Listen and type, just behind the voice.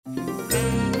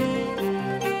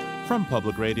From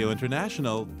Public Radio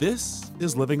International, this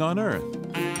is Living on Earth.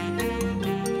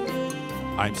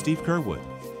 I'm Steve Curwood.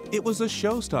 It was a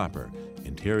showstopper.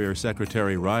 Interior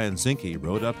Secretary Ryan Zinke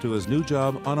rode up to his new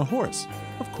job on a horse,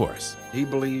 of course. He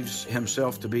believes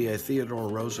himself to be a Theodore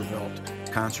Roosevelt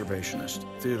conservationist.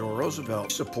 Theodore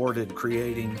Roosevelt supported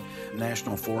creating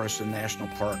national forests and national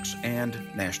parks, and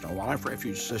National Wildlife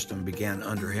Refuge System began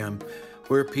under him,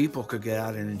 where people could get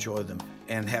out and enjoy them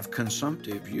and have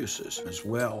consumptive uses as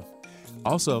well.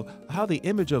 Also, how the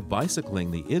image of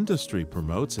bicycling the industry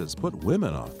promotes has put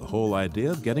women off the whole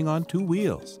idea of getting on two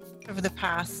wheels. Over the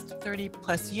past 30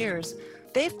 plus years,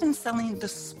 they've been selling the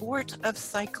sport of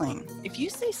cycling. If you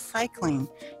say cycling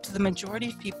to the majority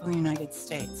of people in the United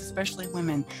States, especially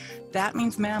women, that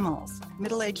means mammals,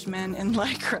 middle-aged men in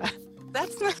Lycra.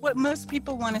 That's not what most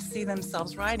people want to see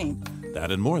themselves riding.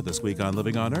 That and more this week on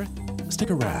Living on Earth.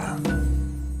 Stick around.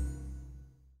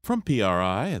 From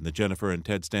PRI and the Jennifer and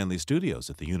Ted Stanley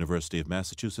studios at the University of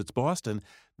Massachusetts, Boston,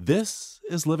 this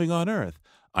is Living on Earth.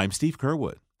 I'm Steve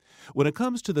Curwood. When it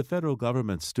comes to the federal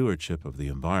government's stewardship of the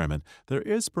environment, there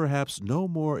is perhaps no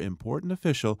more important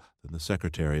official than the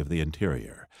Secretary of the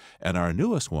Interior. And our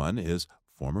newest one is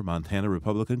former Montana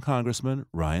Republican Congressman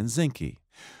Ryan Zinke.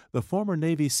 The former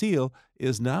Navy SEAL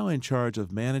is now in charge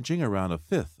of managing around a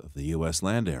fifth of the U.S.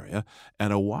 land area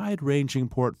and a wide-ranging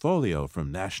portfolio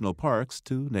from national parks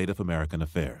to Native American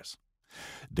affairs.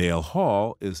 Dale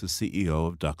Hall is the CEO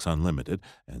of Ducks Unlimited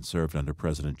and served under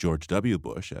President George W.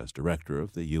 Bush as director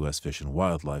of the U.S. Fish and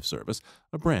Wildlife Service,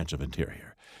 a branch of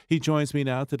Interior. He joins me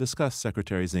now to discuss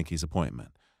Secretary Zinke's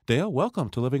appointment. Dale, welcome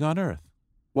to Living on Earth.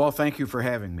 Well, thank you for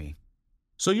having me.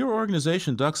 So your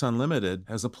organization, Ducks Unlimited,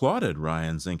 has applauded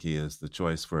Ryan Zinke as the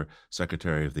choice for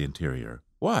Secretary of the Interior.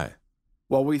 Why?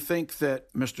 Well, we think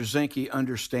that Mr. Zinke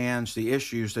understands the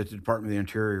issues that the Department of the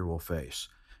Interior will face.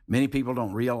 Many people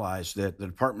don't realize that the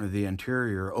Department of the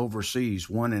Interior oversees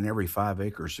 1 in every 5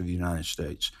 acres of the United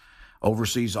States,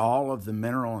 oversees all of the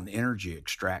mineral and energy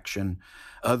extraction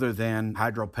other than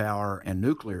hydropower and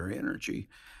nuclear energy.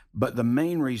 But the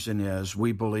main reason is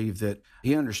we believe that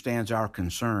he understands our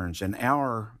concerns. And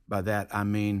by that, I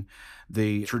mean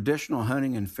the traditional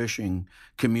hunting and fishing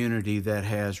community that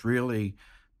has really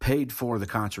paid for the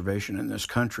conservation in this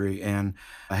country and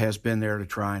has been there to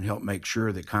try and help make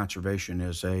sure that conservation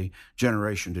is a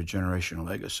generation-to-generation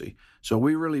legacy. So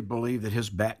we really believe that his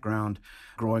background,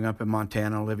 growing up in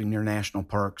Montana, living near national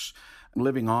parks,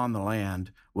 living on the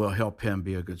land, will help him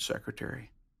be a good secretary.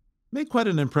 Made quite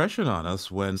an impression on us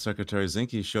when Secretary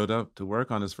Zinke showed up to work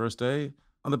on his first day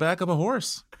on the back of a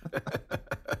horse.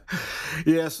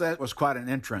 Yes, that was quite an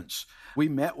entrance. We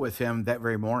met with him that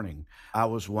very morning. I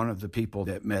was one of the people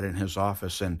that met in his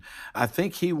office, and I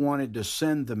think he wanted to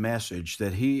send the message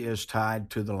that he is tied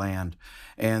to the land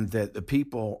and that the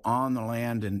people on the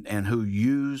land and who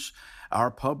use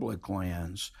our public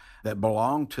lands that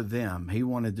belong to them, he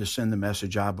wanted to send the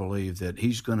message, I believe, that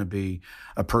he's going to be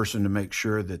a person to make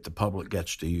sure that the public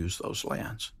gets to use those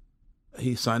lands.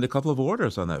 He signed a couple of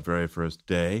orders on that very first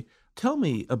day. Tell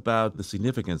me about the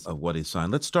significance of what he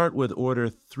signed. Let's start with Order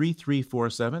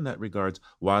 3347. That regards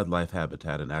wildlife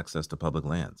habitat and access to public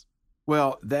lands.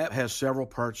 Well, that has several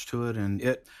parts to it, and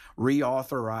it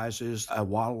reauthorizes a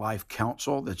wildlife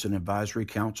council that's an advisory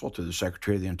council to the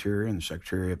Secretary of the Interior and the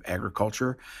Secretary of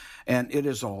Agriculture. And it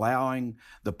is allowing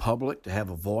the public to have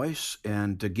a voice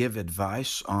and to give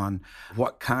advice on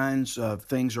what kinds of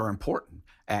things are important.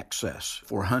 Access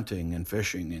for hunting and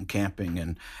fishing and camping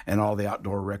and all the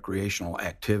outdoor recreational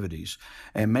activities,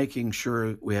 and making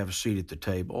sure we have a seat at the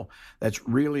table. That's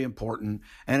really important.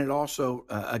 And it also,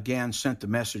 again, sent the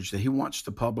message that he wants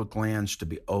the public lands to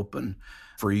be open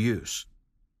for use.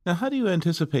 Now, how do you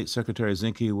anticipate Secretary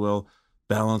Zinke will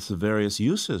balance the various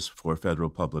uses for federal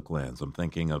public lands? I'm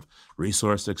thinking of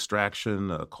resource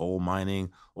extraction, coal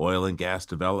mining, oil and gas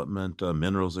development,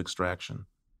 minerals extraction.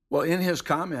 Well, in his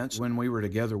comments when we were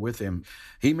together with him,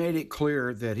 he made it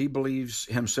clear that he believes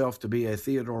himself to be a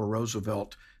Theodore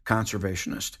Roosevelt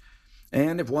conservationist.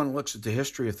 And if one looks at the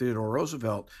history of Theodore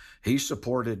Roosevelt, he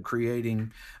supported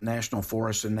creating national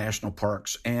forests and national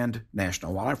parks, and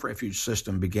National Wildlife Refuge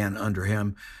System began under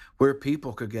him, where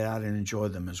people could get out and enjoy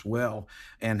them as well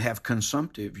and have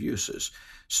consumptive uses.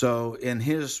 So in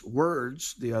his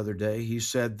words the other day, he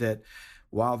said that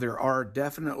while there are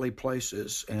definitely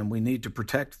places, and we need to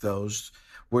protect those,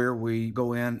 where we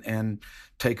go in and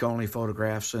take only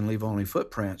photographs and leave only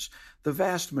footprints, the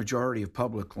vast majority of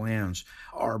public lands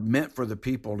are meant for the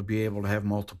people to be able to have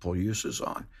multiple uses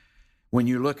on. When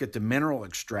you look at the mineral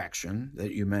extraction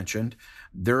that you mentioned,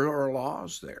 there are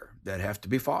laws there that have to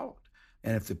be followed.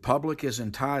 And if the public is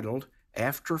entitled,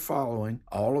 after following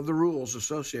all of the rules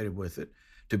associated with it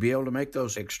to be able to make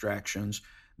those extractions,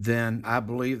 then I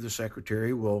believe the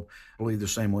Secretary will believe the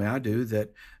same way I do,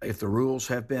 that if the rules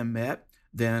have been met,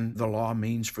 then the law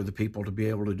means for the people to be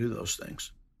able to do those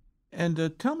things.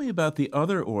 And tell me about the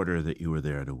other order that you were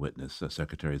there to witness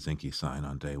Secretary Zinke sign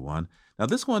on day one. Now,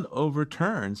 this one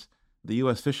overturns the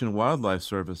U.S. Fish and Wildlife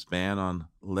Service ban on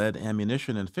lead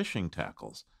ammunition and fishing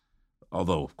tackles.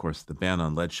 Although, of course, the ban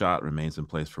on lead shot remains in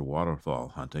place for waterfowl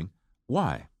hunting.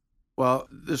 Why? Well,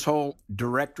 this whole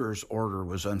director's order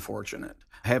was unfortunate.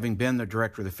 Having been the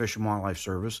director of the Fish and Wildlife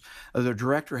Service, the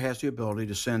director has the ability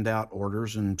to send out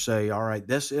orders and say, all right,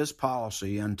 this is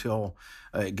policy until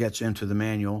it gets into the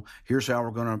manual. Here's how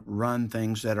we're going to run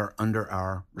things that are under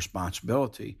our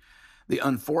responsibility. The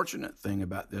unfortunate thing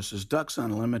about this is Ducks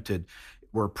Unlimited,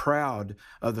 we're proud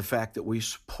of the fact that we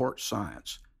support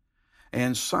science.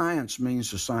 And science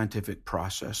means a scientific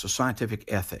process, a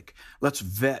scientific ethic. Let's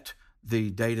vet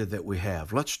the data that we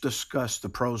have. Let's discuss the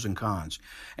pros and cons.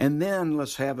 And then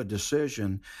let's have a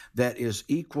decision that is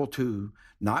equal to,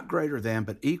 not greater than,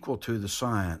 but equal to the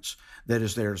science that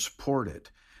is there to support it.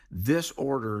 This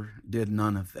order did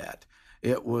none of that.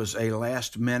 It was a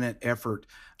last-minute effort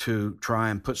to try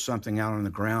and put something out on the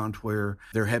ground where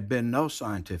there had been no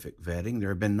scientific vetting, there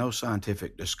had been no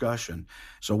scientific discussion.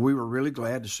 So we were really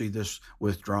glad to see this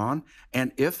withdrawn.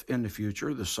 And if in the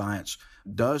future the science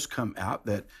does come out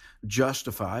that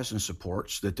justifies and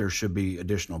supports that there should be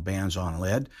additional bans on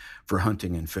lead for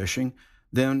hunting and fishing,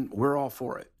 then we're all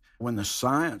for it. When the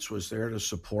science was there to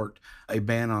support a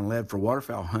ban on lead for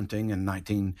waterfowl hunting in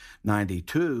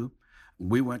 1992,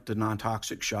 we went to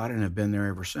non-toxic shot and have been there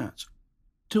ever since.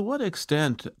 To what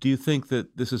extent do you think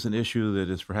that this is an issue that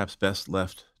is perhaps best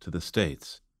left to the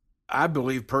states? I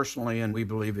believe personally, and we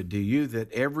believe at DU,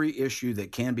 that every issue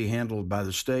that can be handled by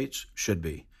the states should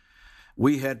be.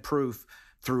 We had proof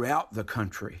throughout the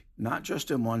country, not just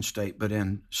in one state, but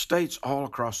in states all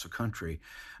across the country.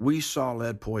 We saw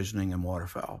lead poisoning in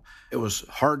waterfowl. It was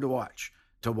hard to watch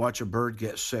a bird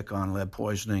get sick on lead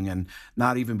poisoning and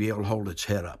not even be able to hold its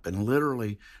head up and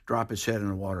literally drop its head in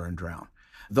the water and drown.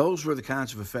 Those were the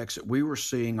kinds of effects that we were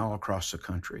seeing all across the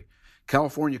country.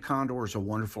 California condor is a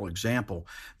wonderful example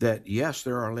that, yes,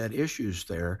 there are lead issues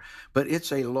there, but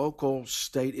it's a local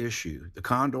state issue. The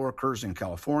condor occurs in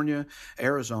California,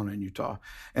 Arizona, and Utah.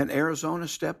 And Arizona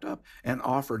stepped up and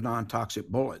offered non-toxic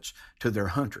bullets to their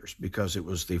hunters because it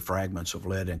was the fragments of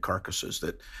lead and carcasses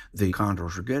that the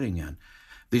condors were getting in.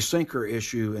 The sinker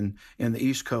issue in the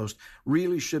East Coast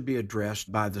really should be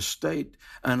addressed by the state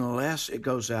unless it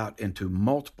goes out into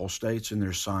multiple states and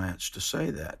there's science to say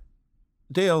that.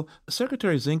 Dale,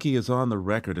 Secretary Zinke is on the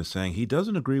record as saying he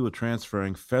doesn't agree with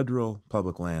transferring federal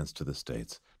public lands to the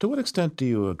states. To what extent do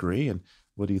you agree, and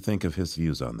what do you think of his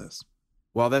views on this?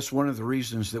 Well, that's one of the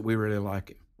reasons that we really like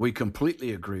him. We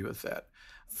completely agree with that.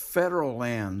 Federal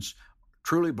lands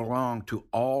truly belong to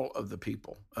all of the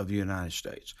people of the United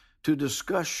States. To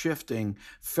discuss shifting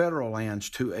federal lands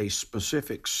to a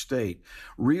specific state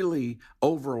really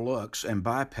overlooks and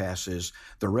bypasses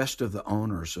the rest of the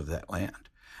owners of that land.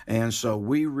 And so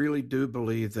we really do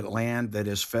believe that land that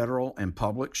is federal and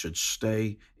public should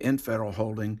stay in federal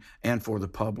holding and for the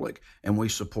public, and we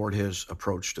support his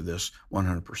approach to this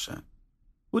 100%.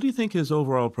 What do you think his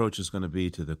overall approach is going to be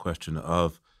to the question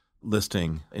of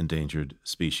listing endangered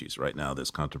species? Right now,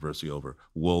 there's controversy over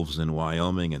wolves in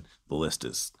Wyoming, and the list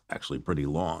is actually pretty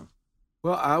long.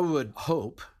 Well, I would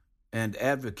hope and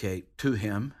advocate to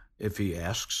him, if he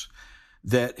asks,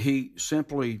 that he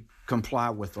simply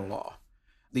comply with the law.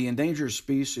 The endangered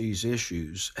species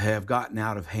issues have gotten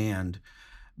out of hand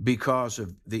because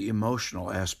of the emotional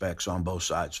aspects on both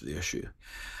sides of the issue.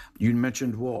 You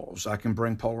mentioned wolves. I can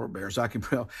bring polar bears.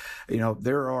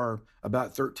 There are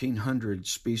about 1,300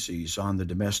 species on the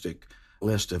domestic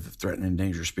list of threatened and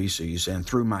endangered species. And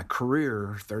through my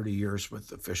career, 30 years with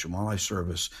the Fish and Wildlife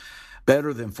Service,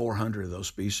 better than 400 of those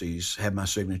species had my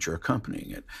signature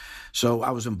accompanying it. So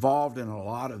I was involved in a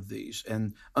lot of these.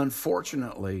 And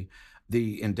unfortunately,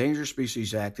 the Endangered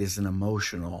Species Act is an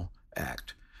emotional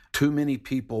act. Too many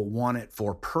people want it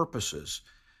for purposes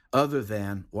other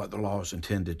than what the law is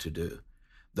intended to do.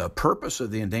 The purpose of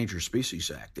the Endangered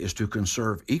Species Act is to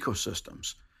conserve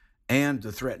ecosystems and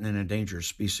the threatened and endangered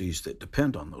species that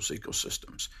depend on those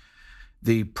ecosystems.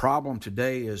 The problem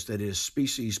today is that it is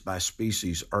species by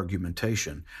species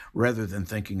argumentation rather than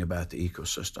thinking about the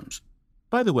ecosystems.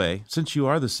 By the way, since you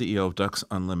are the CEO of Ducks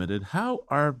Unlimited, how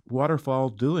are waterfowl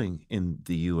doing in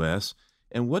the U.S.,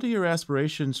 and what are your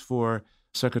aspirations for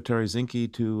Secretary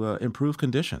Zinke to improve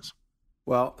conditions?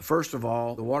 Well, first of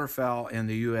all, the waterfowl in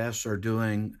the U.S. are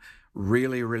doing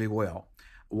really, really well.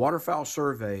 waterfowl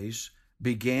surveys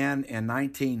began in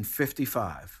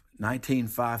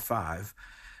 1955,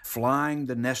 flying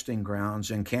the nesting grounds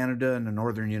in Canada and the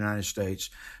northern United States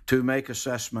to make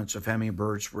assessments of how many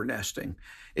birds were nesting.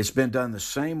 It's been done the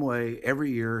same way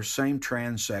every year, same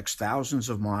transects, thousands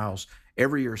of miles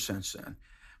every year since then.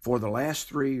 For the last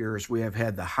 3 years, we have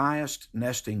had the highest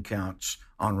nesting counts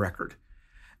on record.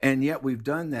 And yet we've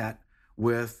done that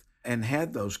and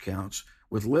had those counts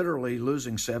with literally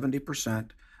losing 70%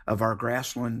 of our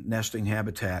grassland nesting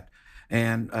habitat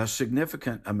and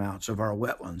significant amounts of our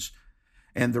wetlands.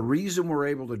 And the reason we're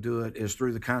able to do it is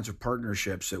through the kinds of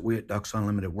partnerships that we at Ducks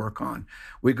Unlimited work on.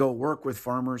 We go work with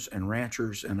farmers and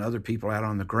ranchers and other people out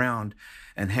on the ground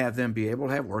and have them be able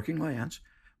to have working lands.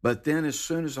 But then as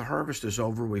soon as the harvest is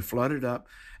over, we flood it up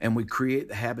and we create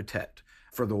the habitat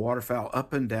for the waterfowl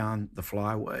up and down the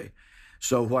flyway.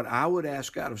 So what I would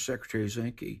ask out of Secretary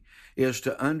Zinke is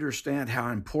to understand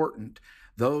how important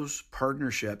those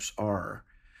partnerships are,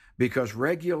 because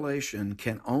regulation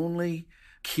can only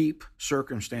keep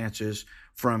circumstances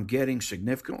from getting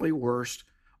significantly worse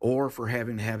or for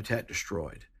having the habitat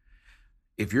destroyed.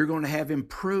 If you're going to have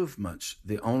improvements,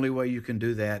 the only way you can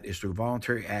do that is through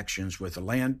voluntary actions with the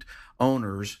land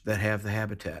owners that have the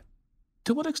habitat.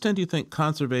 To what extent do you think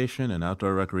conservation and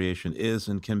outdoor recreation is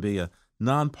and can be a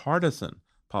nonpartisan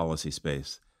policy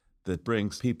space that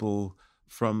brings people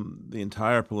from the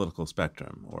entire political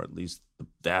spectrum, or at least the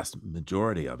vast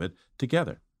majority of it,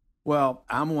 together? Well,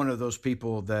 I'm one of those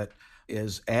people that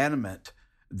is adamant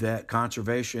that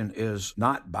conservation is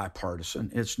not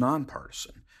bipartisan, it's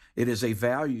nonpartisan. It is a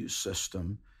value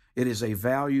system. It is a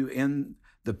value in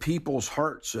the people's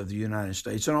hearts of the United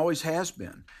States, and always has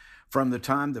been. From the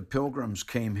time the Pilgrims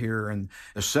came here and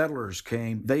the settlers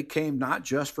came, they came not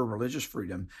just for religious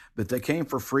freedom, but they came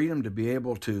for freedom to be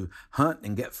able to hunt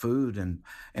and get food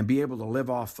and be able to live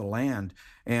off the land.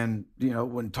 And,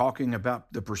 when talking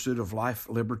about the pursuit of life,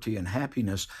 liberty, and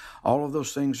happiness, all of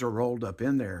those things are rolled up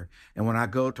in there. And when I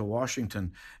go to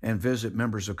Washington and visit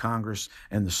members of Congress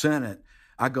and the Senate,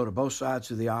 I go to both sides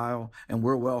of the aisle, and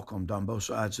we're welcomed on both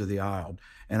sides of the aisle.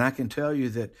 And I can tell you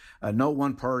that no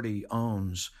one party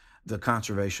owns the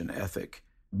conservation ethic.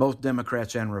 Both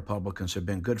Democrats and Republicans have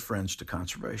been good friends to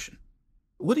conservation.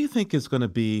 What do you think is going to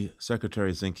be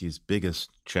Secretary Zinke's biggest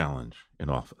challenge in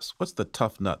office? What's the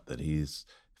tough nut that he's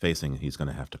facing and he's going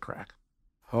to have to crack?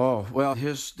 Oh, well,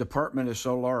 his department is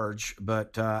so large,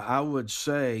 but I would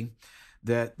say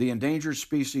that the Endangered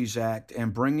Species Act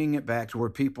and bringing it back to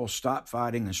where people stop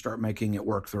fighting and start making it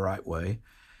work the right way.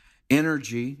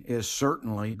 Energy is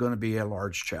certainly going to be a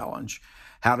large challenge.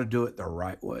 How to do it the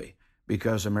right way,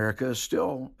 because America is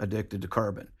still addicted to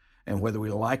carbon. And whether we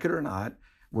like it or not,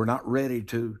 we're not ready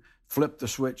to flip the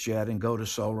switch yet and go to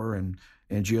solar and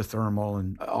geothermal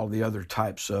and all the other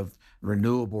types of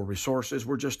renewable resources.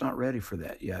 We're just not ready for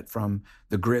that yet from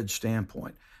the grid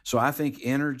standpoint. So I think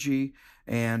energy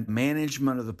and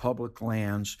management of the public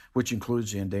lands, which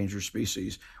includes the endangered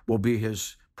species, will be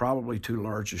his probably two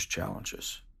largest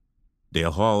challenges.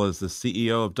 Dale Hall is the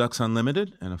CEO of Ducks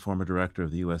Unlimited and a former director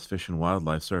of the U.S. Fish and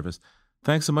Wildlife Service.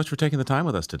 Thanks so much for taking the time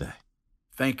with us today.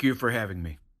 Thank you for having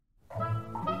me.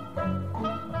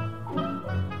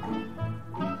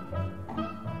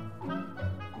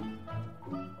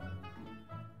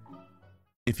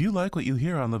 If you like what you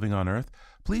hear on Living on Earth,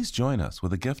 please join us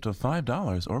with a gift of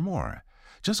 $5 or more.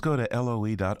 Just go to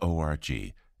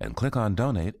LOE.org and click on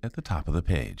Donate at the top of the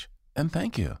page. And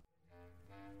thank you.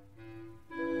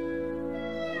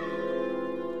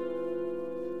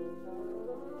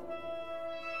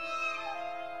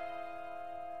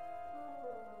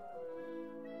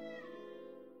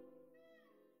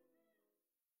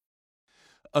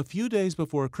 A few days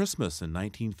before Christmas in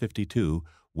 1952,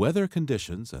 weather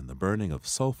conditions and the burning of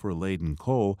sulfur-laden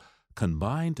coal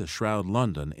combined to shroud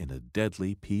London in a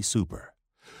deadly pea super.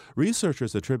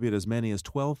 Researchers attribute as many as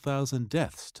 12,000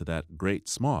 deaths to that great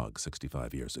smog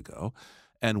 65 years ago,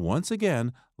 and once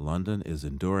again, London is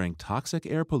enduring toxic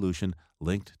air pollution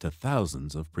linked to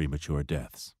thousands of premature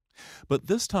deaths. But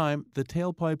this time, the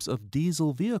tailpipes of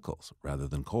diesel vehicles rather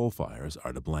than coal fires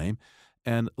are to blame,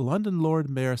 and London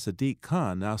Lord Mayor Sadiq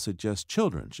Khan now suggests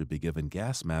children should be given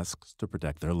gas masks to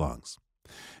protect their lungs.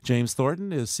 James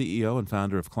Thornton is CEO and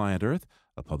founder of Client Earth,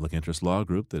 a public interest law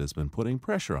group that has been putting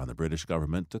pressure on the British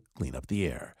government to clean up the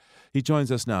air. He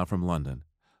joins us now from London.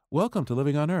 Welcome to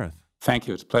Living on Earth. Thank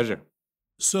you. It's a pleasure.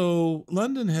 So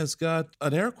London has got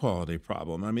an air quality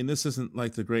problem. I mean, this isn't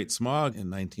like the Great Smog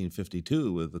in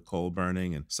 1952 with the coal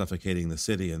burning and suffocating the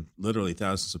city and literally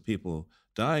thousands of people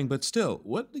dying. But still,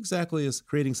 what exactly is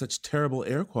creating such terrible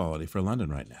air quality for London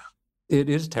right now? It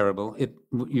is terrible.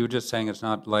 You were just saying it's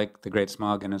not like the Great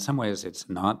Smog, and in some ways it's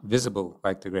not visible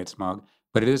like the Great Smog,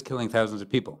 but it is killing thousands of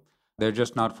people. They're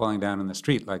just not falling down in the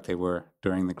street like they were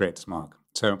during the Great Smog.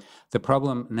 So the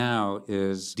problem now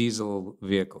is diesel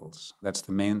vehicles. That's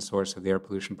the main source of the air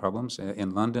pollution problems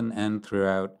in London and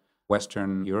throughout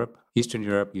Western Europe. Eastern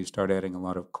Europe, you start adding a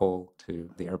lot of coal to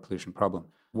the air pollution problem.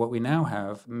 What we now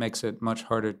have makes it much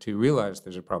harder to realize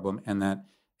there's a problem, and that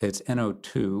it's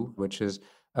NO2, which is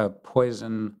a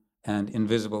poison and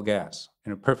invisible gas.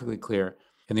 Perfectly clear.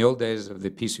 In the old days of the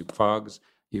pea soup fogs,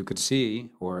 you could see,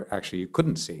 or actually you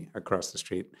couldn't see across the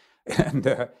street.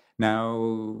 And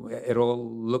now it all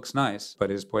looks nice,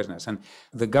 but is poisonous. And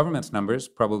the government's numbers,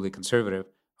 probably conservative,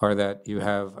 are that you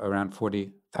have around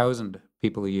 40,000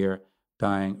 people a year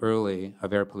dying early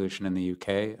of air pollution in the UK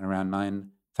and around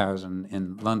 9,000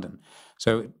 in London.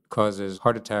 So it causes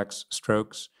heart attacks,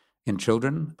 strokes in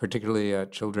children, particularly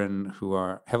children who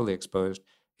are heavily exposed.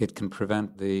 It can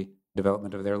prevent the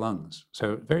development of their lungs.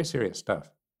 So very serious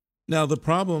stuff. Now, the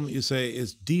problem, you say,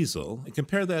 is diesel.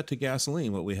 Compare that to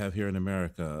gasoline, what we have here in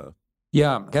America.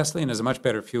 Yeah, gasoline is a much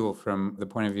better fuel from the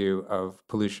point of view of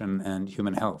pollution and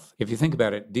human health. If you think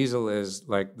about it, diesel is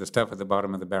like the stuff at the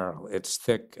bottom of the barrel. It's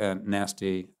thick and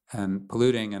nasty and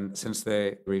polluting, and since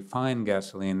they refine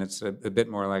gasoline, it's a bit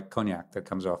more like cognac that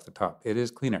comes off the top. It is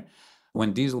cleaner.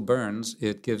 When diesel burns,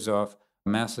 it gives off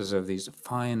masses of these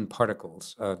fine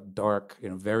particles, dark,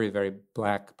 very, very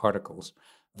black particles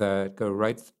that go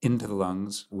right into the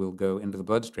lungs, will go into the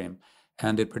bloodstream,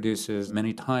 and it produces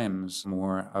many times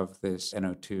more of this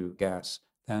NO2 gas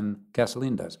than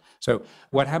gasoline does. So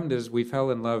what happened is we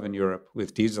fell in love in Europe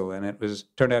with diesel, and it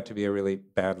turned out to be a really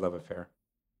bad love affair.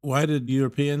 Why did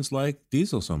Europeans like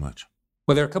diesel so much?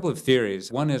 Well, there are a couple of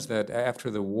theories. One is that after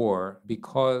the war,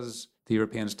 because the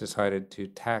Europeans decided to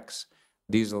tax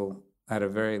diesel at a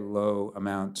very low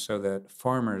amount so that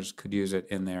farmers could use it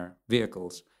in their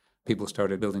vehicles, people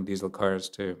started building diesel cars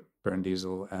to burn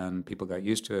diesel, and people got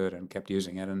used to it and kept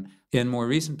using it. And in more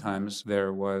recent times,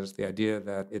 there was the idea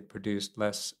that it produced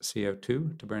less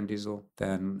CO2 to burn diesel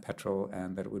than petrol,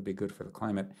 and that it would be good for the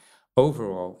climate.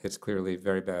 Overall, it's clearly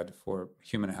very bad for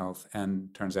human health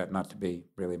and turns out not to be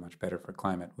really much better for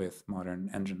climate with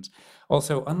modern engines.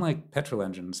 Also, unlike petrol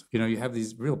engines, you have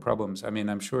these real problems. I mean,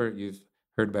 I'm sure you've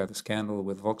heard about the scandal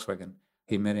with Volkswagen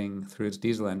emitting through its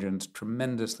diesel engines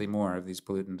tremendously more of these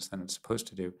pollutants than it's supposed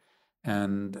to do.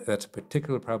 And that's a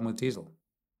particular problem with diesel.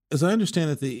 As I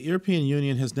understand it, the European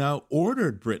Union has now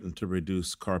ordered Britain to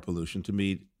reduce car pollution to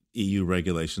meet EU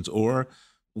regulations or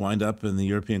wind up in the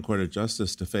European Court of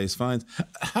Justice to face fines.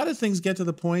 How did things get to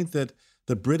the point that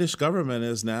the British government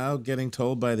is now getting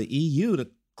told by the EU to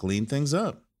clean things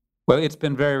up? Well, it's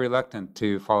been very reluctant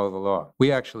to follow the law.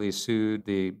 We actually sued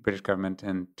the British government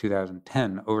in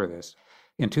 2010 over this.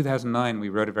 In 2009, we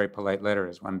wrote a very polite letter,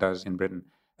 as one does in Britain,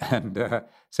 and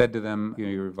said to them,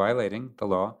 you're violating the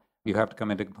law. You have to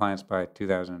come into compliance by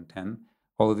 2010.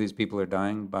 All of these people are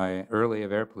dying by early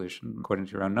of air pollution, according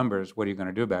to your own numbers. What are you going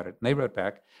to do about it? And they wrote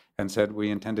back and said,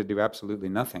 we intend to do absolutely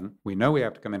nothing. We know we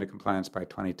have to come into compliance by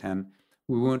 2010.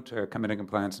 We won't come into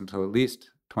compliance until at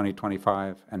least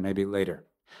 2025 and maybe later.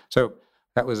 So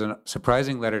that was a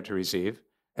surprising letter to receive,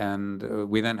 and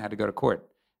we then had to go to court.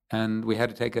 And we had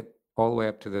to take it all the way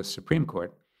up to the Supreme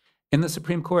Court. In the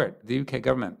Supreme Court, the UK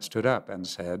government stood up and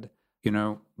said,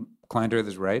 Client Earth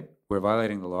is right. We're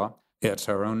violating the law. It's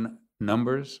our own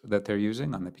numbers that they're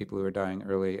using on the people who are dying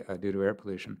early due to air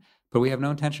pollution. But we have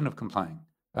no intention of complying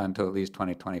until at least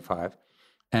 2025.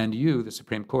 And you, the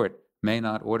Supreme Court, may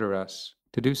not order us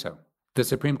to do so. The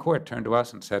Supreme Court turned to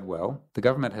us and said, well, the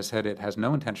government has said it has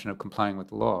no intention of complying with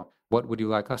the law. What would you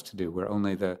like us to do? We're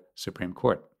only the Supreme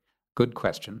Court. Good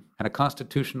question. And a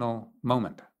constitutional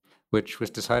moment, which was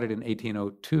decided in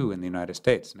 1802 in the United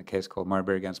States in a case called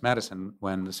Marbury against Madison,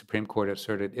 when the Supreme Court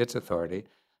asserted its authority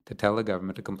to tell the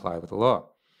government to comply with the law.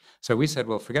 So we said,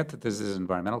 well, forget that this is an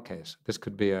environmental case. This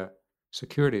could be a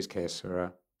securities case or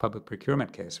a public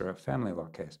procurement case or a family law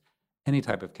case, any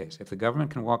type of case. If the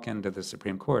government can walk into the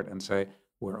Supreme Court and say,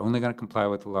 we're only going to comply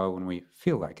with the law when we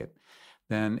feel like it,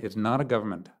 then it's not a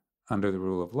government under the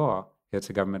rule of law. It's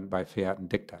a government by fiat and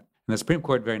diktat. And the Supreme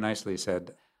Court very nicely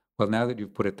said, well, now that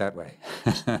you've put it that way,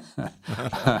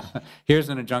 here's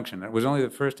an injunction. It was only the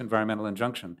first environmental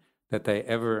injunction that they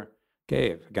ever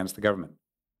gave against the government.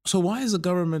 So why is the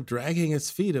government dragging its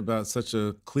feet about such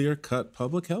a clear-cut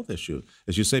public health issue?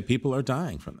 As you say, people are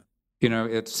dying from it.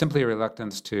 It's simply a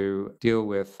reluctance to deal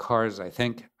with cars, I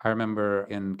think. I remember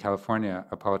in California,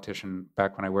 a politician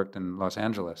back when I worked in Los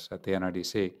Angeles at the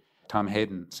NRDC Tom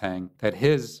Hayden, saying that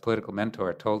his political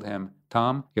mentor told him,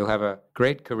 Tom, you'll have a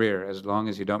great career as long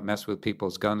as you don't mess with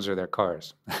people's guns or their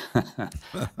cars.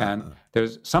 And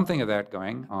there's something of that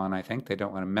going on, I think. They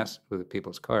don't want to mess with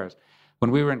people's cars.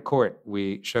 When we were in court,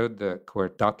 we showed the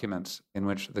court documents in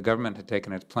which the government had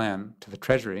taken its plan to the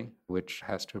Treasury, which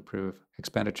has to approve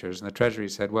expenditures. And the Treasury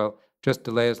said, well, just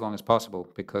delay as long as possible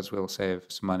because we'll save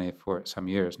some money for some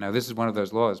years. Now, this is one of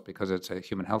those laws, because it's a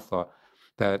human health law,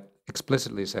 that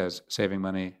explicitly says saving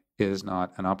money is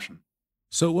not an option.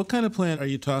 So what kind of plan are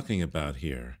you talking about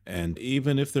here? And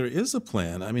even if there is a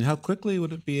plan, I mean, how quickly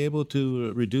would it be able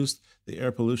to reduce the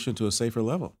air pollution to a safer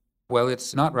level? Well,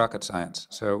 it's not rocket science.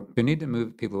 So you need to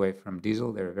move people away from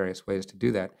diesel. There are various ways to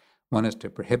do that. One is to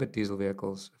prohibit diesel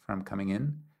vehicles from coming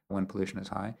in when pollution is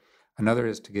high. Another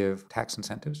is to give tax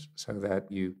incentives so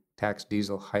that you tax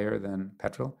diesel higher than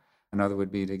petrol. Another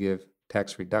would be to give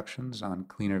tax reductions on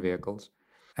cleaner vehicles.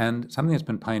 And something that's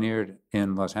been pioneered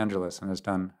in Los Angeles and has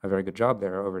done a very good job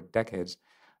there over decades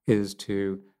is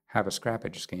to have a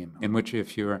scrappage scheme in which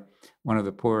if you're one of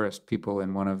the poorest people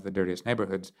in one of the dirtiest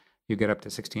neighborhoods, you get up to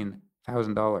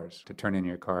 $16,000 to turn in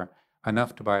your car,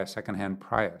 enough to buy a secondhand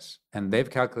Prius. And they've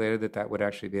calculated that that would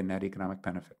actually be a net economic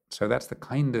benefit. So that's the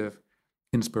kind of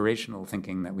inspirational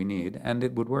thinking that we need, and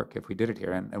it would work if we did it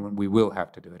here, and we will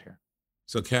have to do it here.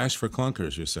 So cash for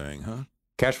clunkers, you're saying, huh?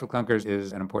 Cash for clunkers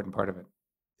is an important part of it.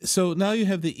 So now you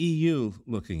have the EU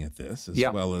looking at this, as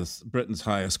well as Britain's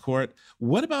highest court.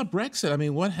 What about Brexit? I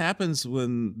mean, what happens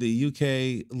when the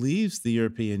UK leaves the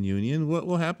European Union? What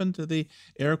will happen to the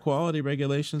air quality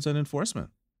regulations and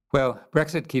enforcement? Well,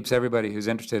 Brexit keeps everybody who's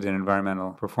interested in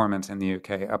environmental performance in the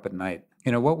UK up at night.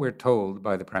 You know, what we're told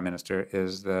by the Prime Minister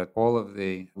is that all of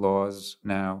the laws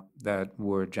now that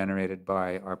were generated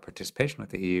by our participation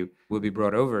with the EU will be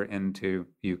brought over into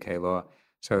UK law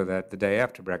so that the day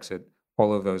after Brexit,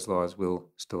 all of those laws will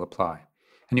still apply.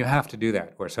 And you have to do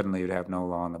that, or suddenly you'd have no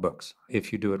law on the books.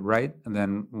 If you do it right,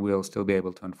 then we'll still be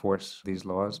able to enforce these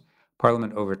laws.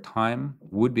 Parliament over time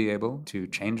would be able to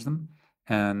change them.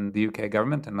 And the UK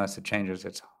government, unless it changes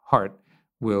its heart,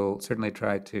 will certainly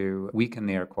try to weaken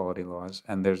the air quality laws.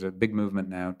 And there's a big movement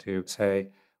now to say,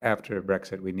 after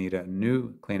Brexit, we need a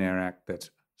new Clean Air Act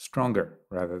that's stronger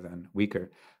rather than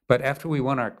weaker. But after we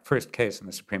won our first case in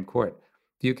the Supreme Court,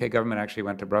 the UK government actually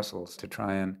went to Brussels to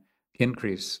try and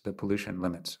increase the pollution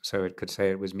limits so it could say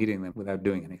it was meeting them without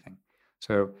doing anything.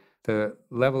 So the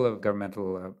level of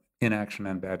governmental inaction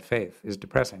and bad faith is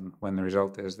depressing when the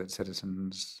result is that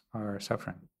citizens are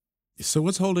suffering. So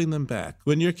what's holding them back?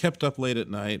 When you're kept up late at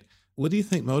night, what do you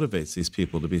think motivates these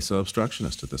people to be so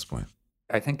obstructionist at this point?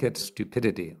 I think it's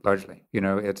stupidity, largely. You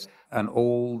know, it's an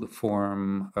old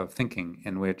form of thinking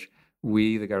in which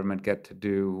we, the government, get to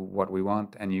do what we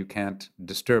want and you can't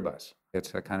disturb us.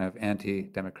 It's a kind of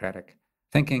anti-democratic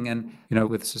thinking. And, you know,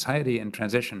 with society in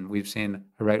transition, we've seen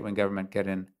a right-wing government get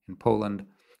in Poland.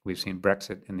 We've seen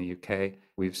Brexit in the UK.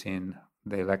 We've seen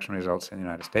the election results in the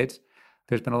United States.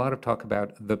 There's been a lot of talk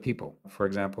about the people. For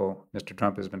example, Mr.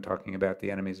 Trump has been talking about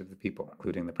the enemies of the people,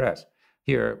 including the press.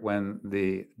 Here, when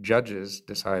the judges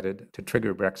decided to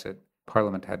trigger Brexit,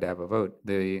 Parliament had to have a vote.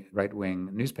 The right-wing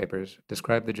newspapers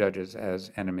described the judges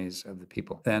as enemies of the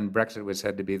people. And Brexit was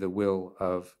said to be the will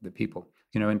of the people.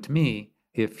 You know, and to me,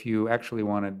 if you actually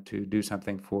wanted to do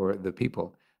something for the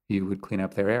people, you would clean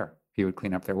up their air. You would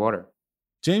clean up their water.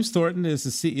 James Thornton is the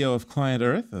CEO of Client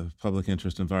Earth, a public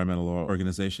interest environmental law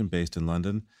organization based in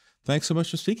London. Thanks so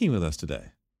much for speaking with us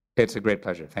today. It's a great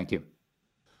pleasure. Thank you.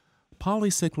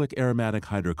 Polycyclic aromatic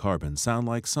hydrocarbons sound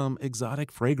like some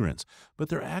exotic fragrance, but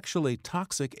they're actually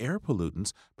toxic air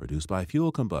pollutants produced by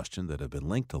fuel combustion that have been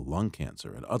linked to lung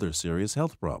cancer and other serious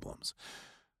health problems.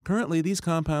 Currently, these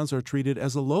compounds are treated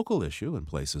as a local issue in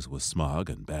places with smog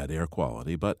and bad air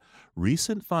quality, but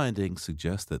recent findings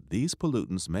suggest that these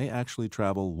pollutants may actually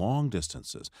travel long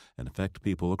distances and affect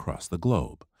people across the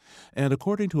globe. And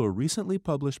according to a recently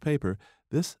published paper,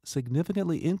 this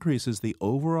significantly increases the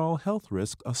overall health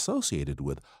risk associated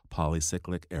with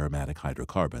polycyclic aromatic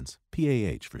hydrocarbons,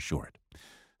 PAH for short.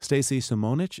 Stacy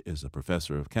Simonich is a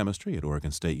professor of chemistry at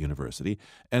Oregon State University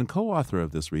and co-author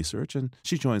of this research, and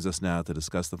she joins us now to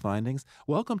discuss the findings.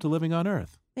 Welcome to Living on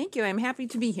Earth. Thank you. I'm happy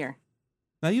to be here.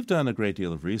 Now, you've done a great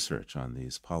deal of research on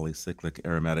these polycyclic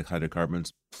aromatic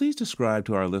hydrocarbons. Please describe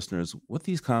to our listeners what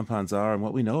these compounds are and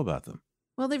what we know about them.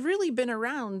 Well, they've really been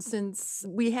around since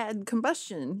we had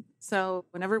combustion. So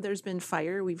whenever there's been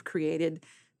fire, we've created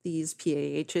these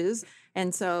PAHs.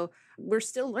 And so we're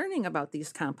still learning about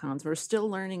these compounds. We're still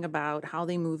learning about how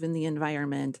they move in the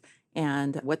environment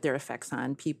and what their effects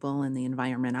on people and the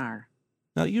environment are.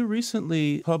 Now, you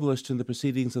recently published in the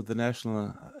Proceedings of the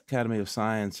National Academy of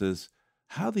Sciences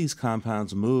how these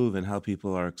compounds move and how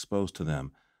people are exposed to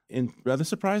them in rather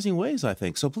surprising ways, I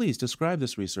think. So please describe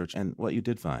this research and what you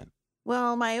did find.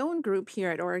 Well, my own group here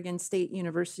at Oregon State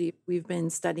University, we've been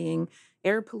studying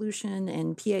air pollution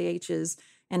and PAHs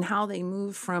and how they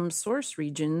move from source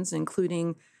regions,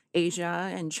 including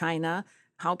Asia and China,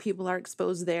 how people are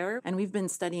exposed there. And we've been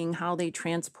studying how they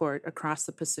transport across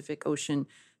the Pacific Ocean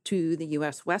to the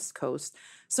U.S. West Coast.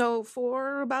 So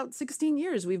for about 16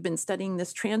 years, we've been studying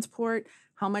this transport,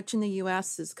 how much in the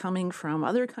U.S. is coming from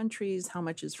other countries, how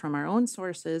much is from our own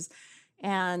sources.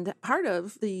 And part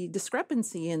of the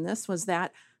discrepancy in this was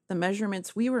that the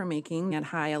measurements we were making at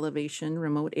high elevation,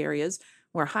 remote areas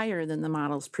were higher than the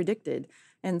models predicted.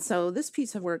 And so this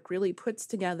piece of work really puts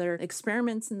together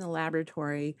experiments in the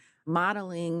laboratory,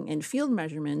 modeling, and field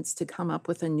measurements to come up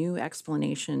with a new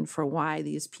explanation for why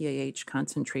these PAH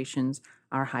concentrations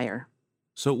are higher.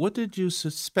 So, what did you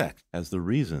suspect as the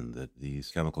reason that these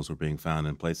chemicals were being found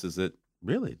in places that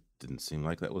really didn't seem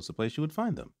like that was the place you would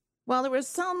find them? Well, there was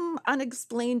some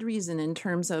unexplained reason in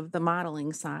terms of the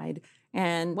modeling side.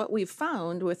 And what we've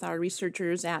found with our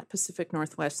researchers at Pacific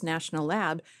Northwest National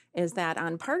Lab is that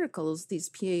on particles, these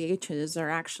PAHs are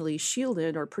actually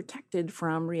shielded or protected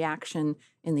from reaction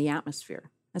in the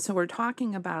atmosphere. And so we're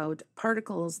talking about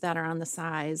particles that are on the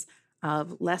size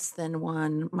of less than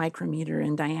 1 micrometer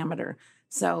in diameter.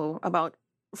 So about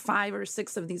 5 or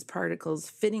 6 of these particles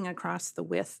fitting across the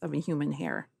width of a human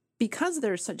hair. Because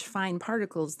they're such fine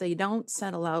particles, they don't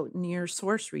settle out near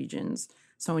source regions.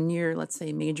 So near, let's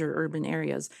say, major urban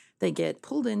areas, they get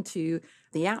pulled into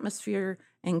the atmosphere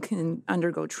and can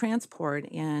undergo transport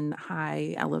in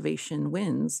high elevation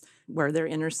winds where they're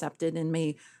intercepted and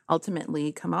may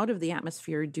ultimately come out of the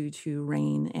atmosphere due to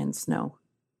rain and snow.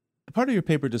 Part of your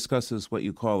paper discusses what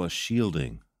you call a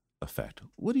shielding effect.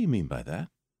 What do you mean by that?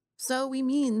 So we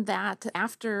mean that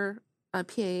after a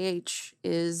PAH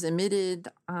is emitted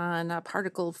on a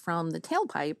particle from the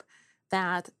tailpipe,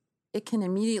 that it can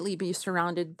immediately be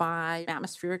surrounded by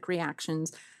atmospheric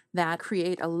reactions that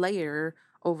create a layer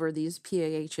over these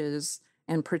PAHs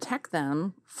and protect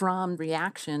them from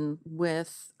reaction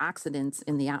with oxidants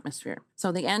in the atmosphere.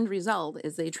 So the end result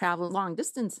is they travel long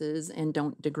distances and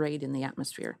don't degrade in the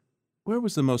atmosphere. Where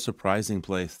was the most surprising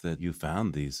place that you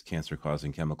found these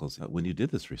cancer-causing chemicals when you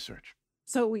did this research?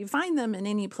 So we find them in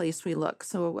any place we look.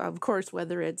 So, of course,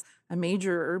 whether it's a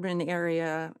major urban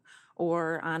area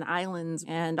or on islands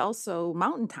and also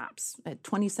mountaintops at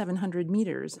 2,700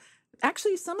 meters.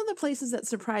 Actually, some of the places that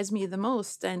surprised me the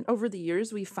most, and over the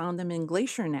years, we found them in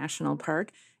Glacier National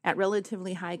Park at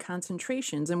relatively high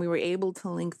concentrations, and we were able to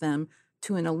link them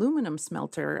to an aluminum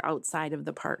smelter outside of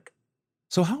the park.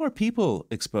 So how are people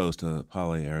exposed to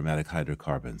polyaromatic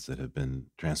hydrocarbons that have been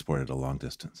transported a long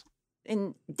distance?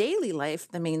 In daily life,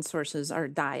 the main sources are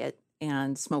diet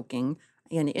and smoking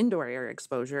and indoor air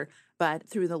exposure, but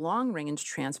through the long-range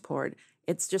transport,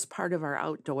 it's just part of our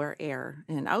outdoor air,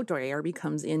 and outdoor air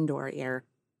becomes indoor air.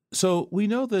 So we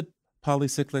know that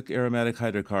polycyclic aromatic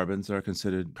hydrocarbons are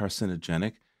considered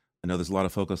carcinogenic. I know there's a lot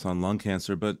of focus on lung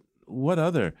cancer, but what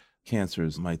other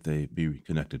cancers might they be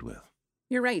connected with?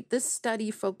 You're right. This study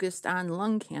focused on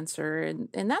lung cancer,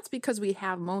 and that's because we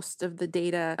have most of the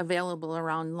data available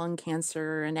around lung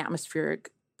cancer and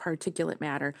atmospheric particulate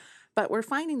matter. But we're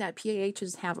finding that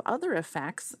PAHs have other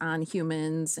effects on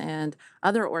humans and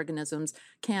other organisms,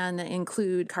 can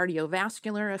include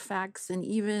cardiovascular effects and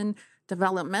even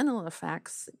developmental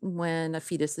effects when a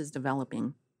fetus is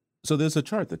developing. So there's a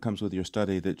chart that comes with your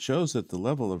study that shows that the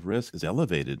level of risk is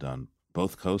elevated on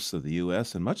both coasts of the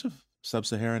U.S. and much of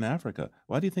sub-Saharan Africa.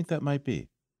 Why do you think that might be?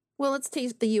 Well, let's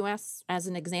take the U.S. as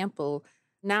an example.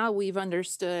 Now we've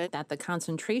understood that the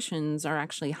concentrations are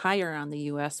actually higher on the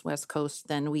U.S. West Coast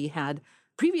than we had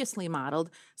previously modeled.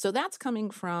 So that's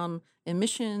coming from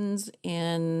emissions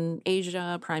in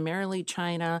Asia, primarily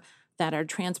China, that are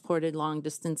transported long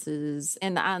distances.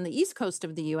 And on the East Coast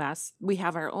of the U.S., we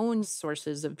have our own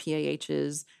sources of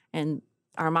PAHs, and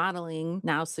our modeling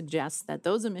now suggests that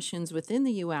those emissions within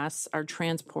the U.S. are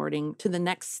transporting to the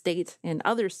next state and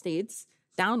other states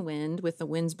downwind, with the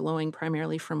winds blowing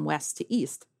primarily from west to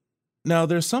east. Now,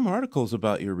 there's some articles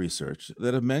about your research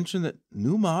that have mentioned that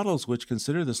new models which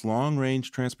consider this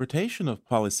long-range transportation of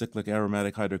polycyclic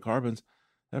aromatic hydrocarbons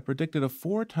have predicted a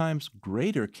 4 times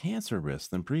greater cancer risk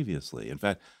than previously. In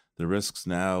fact, the risks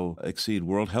now exceed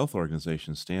World Health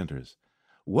Organization standards.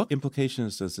 What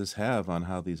implications does this have on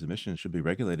how these emissions should be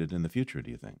regulated in the future,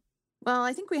 do you think? Well,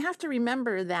 I think we have to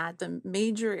remember that the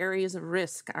major areas of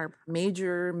risk are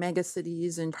major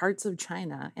megacities in parts of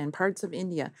China and parts of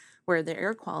India, where the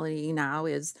air quality now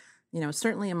is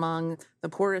certainly among the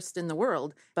poorest in the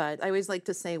world. But I always like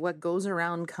to say what goes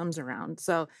around comes around.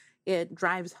 So it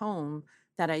drives home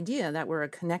that idea that we're a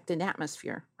connected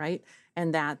atmosphere, right?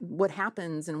 And that what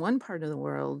happens in one part of the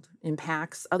world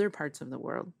impacts other parts of the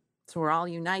world. So we're all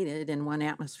united in one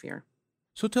atmosphere.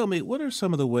 So tell me, what are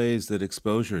some of the ways that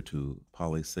exposure to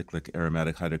polycyclic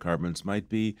aromatic hydrocarbons might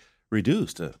be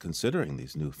reduced, considering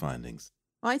these new findings?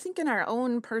 Well, I think in our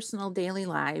own personal daily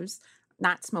lives,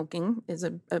 not smoking is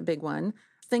a big one.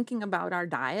 Thinking about our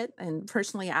diet. And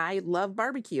personally, I love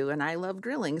barbecue and I love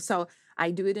grilling. So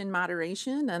I do it in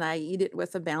moderation and I eat it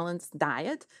with a balanced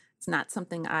diet. It's not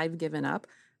something I've given up.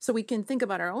 So we can think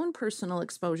about our own personal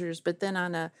exposures, but then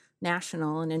on a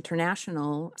national and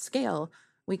international scale,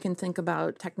 we can think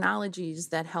about technologies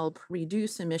that help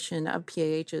reduce emission of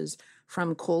PAHs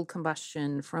from coal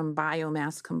combustion, from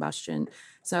biomass combustion.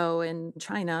 So in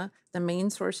China, the main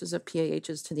sources of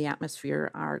PAHs to the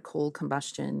atmosphere are coal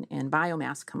combustion and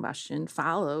biomass combustion,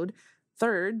 followed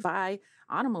third by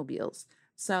automobiles.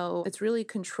 So it's really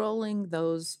controlling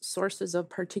those sources of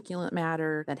particulate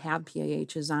matter that have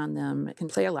PAHs on them. It can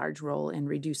play a large role in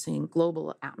reducing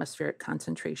global atmospheric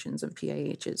concentrations of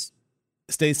PAHs.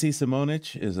 Stacy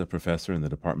Simonich is a professor in the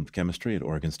Department of Chemistry at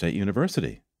Oregon State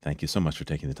University. Thank you so much for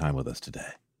taking the time with us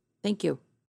today. Thank you.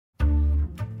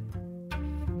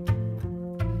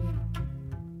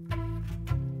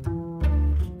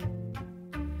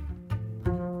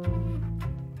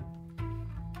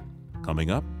 Coming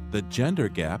up, the gender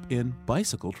gap in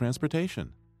bicycle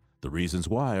transportation. The reasons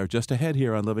why are just ahead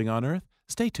here on Living on Earth.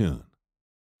 Stay tuned.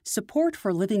 Support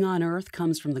for Living on Earth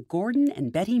comes from the Gordon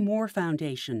and Betty Moore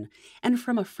Foundation and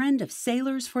from a friend of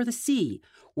Sailors for the Sea,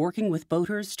 working with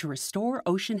boaters to restore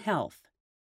ocean health.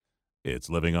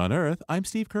 It's Living on Earth. I'm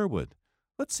Steve Kerwood.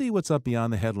 Let's see what's up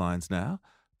beyond the headlines now.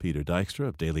 Peter Dykstra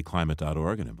of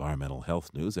dailyclimate.org and environmental health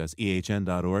news as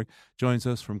ehn.org joins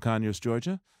us from Conyers,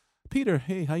 Georgia. Peter,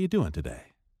 hey, how you doing today?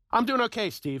 I'm doing okay,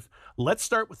 Steve. Let's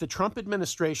start with the Trump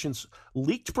administration's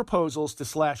leaked proposals to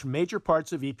slash major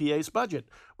parts of EPA's budget,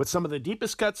 with some of the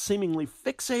deepest cuts seemingly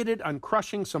fixated on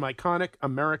crushing some iconic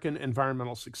American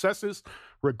environmental successes,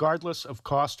 regardless of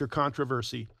cost or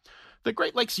controversy. The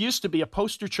Great Lakes used to be a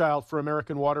poster child for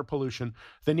American water pollution.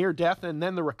 The near death and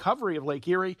then the recovery of Lake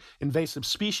Erie, invasive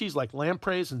species like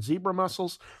lampreys and zebra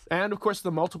mussels, and of course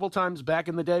the multiple times back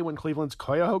in the day when Cleveland's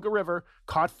Cuyahoga River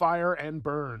caught fire and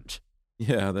burned.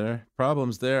 Yeah, there are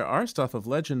problems there are stuff of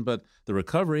legend, but the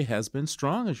recovery has been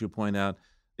strong, as you point out.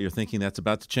 You're thinking that's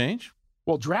about to change?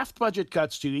 Well, draft budget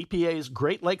cuts to EPA's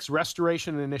Great Lakes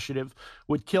Restoration Initiative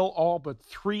would kill all but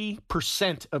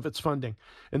 3% of its funding.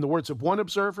 In the words of one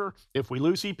observer, if we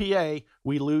lose EPA,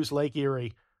 we lose Lake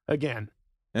Erie again.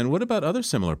 And what about other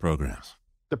similar programs?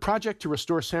 The project to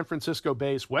restore San Francisco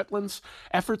Bay's wetlands,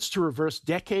 efforts to reverse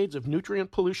decades of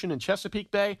nutrient pollution in Chesapeake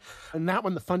Bay, and that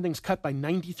one the funding's cut by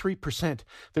 93%.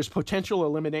 There's potential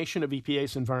elimination of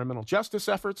EPA's environmental justice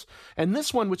efforts, and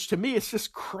this one, which to me is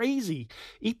just crazy,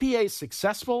 EPA's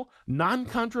successful,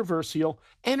 non-controversial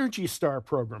Energy Star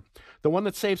program, the one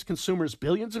that saves consumers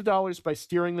billions of dollars by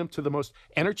steering them to the most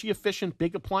energy-efficient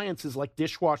big appliances like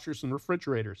dishwashers and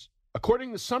refrigerators.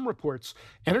 According to some reports,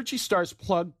 Energy Star's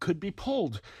plug could be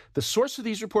pulled. The source of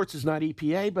these reports is not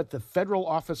EPA, but the Federal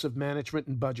Office of Management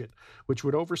and Budget, which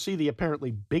would oversee the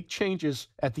apparently big changes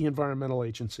at the Environmental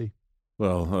Agency.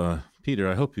 Well, Peter,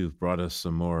 I hope you've brought us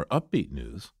some more upbeat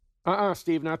news.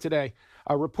 Steve, not today.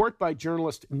 A report by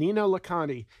journalist Nino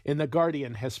Lacani in The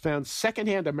Guardian has found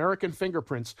secondhand American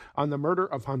fingerprints on the murder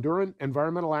of Honduran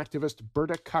environmental activist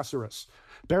Berta Cáceres.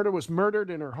 Berta was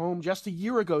murdered in her home just a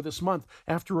year ago this month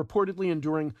after reportedly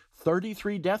enduring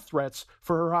 33 death threats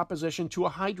for her opposition to a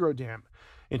hydro dam.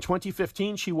 In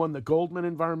 2015, she won the Goldman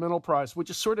Environmental Prize, which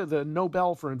is sort of the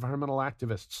Nobel for environmental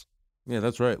activists. Yeah,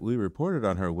 that's right. We reported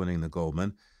on her winning the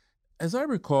Goldman. As I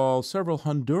recall, several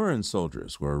Honduran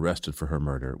soldiers were arrested for her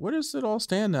murder. Where does it all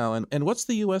stand now, and what's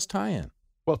the U.S. tie-in?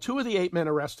 Well, 2 of the 8 men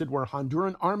arrested were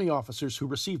Honduran army officers who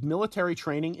received military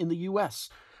training in the U.S.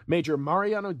 Major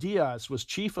Mariano Diaz was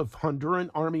chief of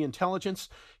Honduran Army Intelligence.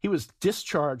 He was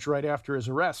discharged right after his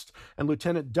arrest. And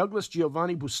Lieutenant Douglas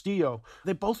Giovanni Bustillo,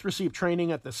 they both received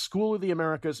training at the School of the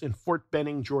Americas in Fort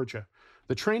Benning, Georgia.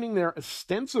 The training there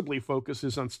ostensibly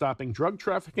focuses on stopping drug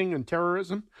trafficking and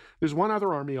terrorism. There's 1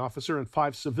 other Army officer and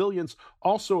 5 civilians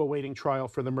also awaiting trial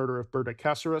for the murder of Berta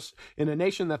Cáceres in a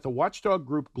nation that the watchdog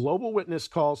group Global Witness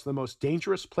calls the most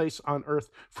dangerous place on earth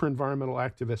for environmental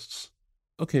activists.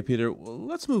 Okay, Peter, well,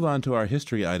 let's move on to our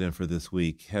history item for this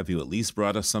week. Have you at least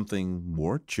brought us something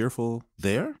more cheerful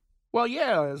there? Well,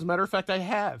 yeah, as a matter of fact, I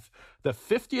have. The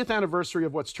 50th anniversary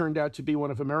of what's turned out to be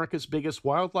one of America's biggest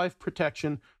wildlife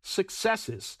protection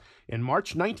successes. In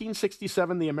March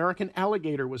 1967, the American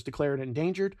alligator was declared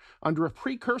endangered under a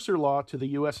precursor law to the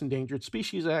U.S. Endangered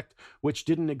Species Act, which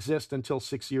didn't exist until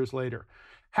 6 years later.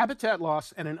 Habitat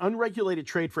loss and an unregulated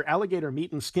trade for alligator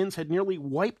meat and skins had nearly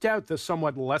wiped out the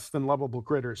somewhat less than lovable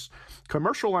critters.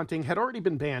 Commercial hunting had already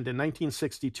been banned in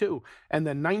 1962, and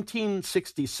the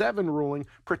 1967 ruling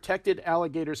protected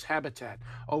alligators' habitat.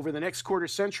 Over the next quarter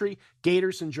century,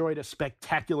 gators enjoyed a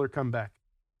spectacular comeback.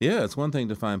 Yeah, it's one thing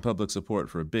to find public support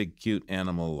for a big, cute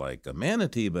animal like a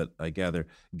manatee, but I gather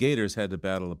gators had to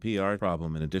battle a PR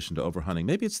problem in addition to overhunting.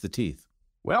 Maybe it's the teeth.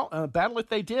 Well, battle it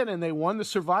they did, and they won the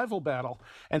survival battle.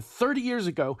 And 30 years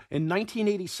ago, in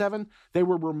 1987, they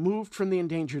were removed from the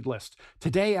endangered list.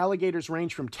 Today, alligators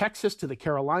range from Texas to the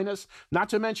Carolinas, not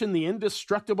to mention the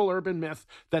indestructible urban myth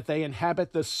that they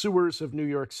inhabit the sewers of New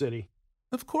York City.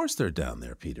 Of course they're down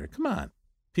there, Peter. Come on.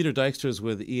 Peter Dykstra's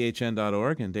with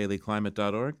ehn.org and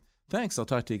dailyclimate.org. Thanks. I'll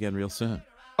talk to you again real soon.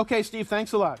 Okay, Steve,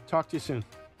 thanks a lot. Talk to you soon.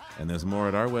 And there's more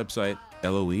at our website,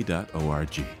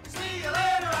 loe.org.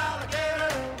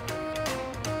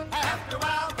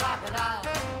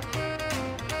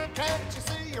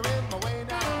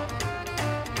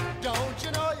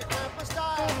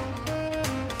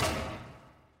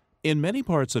 In many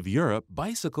parts of Europe,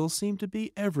 bicycles seem to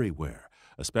be everywhere,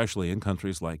 especially in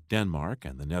countries like Denmark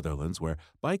and the Netherlands, where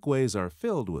bikeways are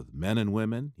filled with men and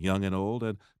women, young and old,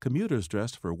 and commuters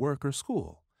dressed for work or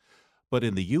school. But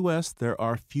in the U.S., there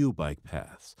are few bike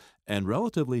paths, and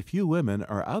relatively few women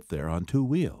are out there on two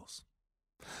wheels.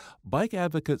 Bike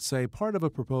advocates say part of a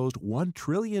proposed $1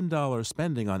 trillion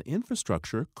spending on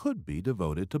infrastructure could be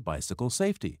devoted to bicycle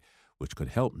safety, which could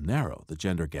help narrow the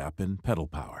gender gap in pedal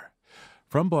power.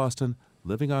 From Boston,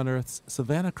 Living on Earth's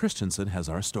Savannah Christensen has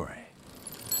our story.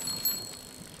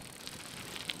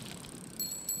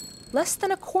 Less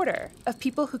than a quarter of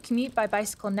people who commute by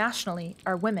bicycle nationally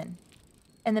are women.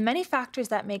 And the many factors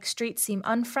that make streets seem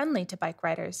unfriendly to bike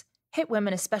riders hit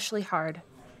women especially hard.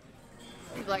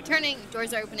 People are turning,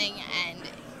 doors are opening, and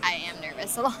I am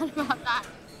nervous a lot about that.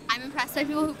 I'm impressed by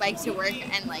people who bike to work,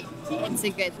 and it's a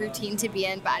good routine to be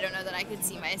in, but I don't know that I could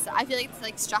see myself. I feel like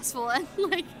it's stressful and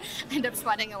end up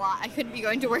sweating a lot. I couldn't be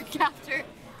going to work after.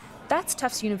 That's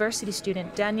Tufts University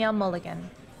student Danielle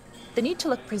Mulligan. The need to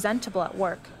look presentable at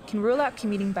work can rule out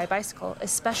commuting by bicycle,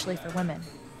 especially for women.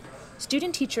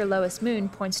 Student teacher Lois Moon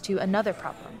points to another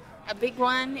problem. A big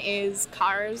one is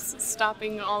cars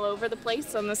stopping all over the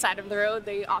place on the side of the road.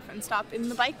 They often stop in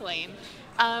the bike lane.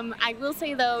 I will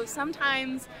say, though,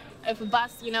 sometimes if a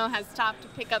bus, has stopped to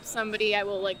pick up somebody, I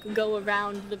will, go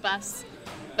around the bus,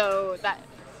 though that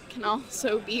can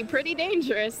also be pretty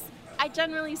dangerous. I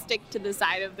generally stick to the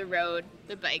side of the road,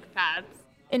 the bike paths.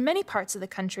 In many parts of the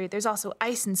country, there's also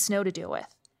ice and snow to deal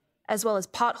with, as well as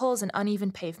potholes and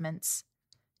uneven pavements.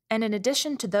 And in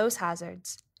addition to those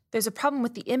hazards, there's a problem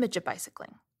with the image of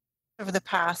bicycling. Over the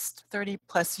past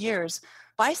 30-plus years,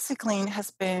 bicycling has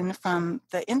been, from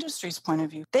the industry's point of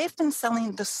view, they've been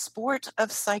selling the sport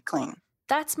of cycling.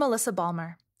 That's Melissa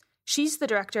Balmer. She's the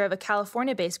director of a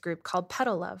California-based group called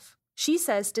Pedal Love. She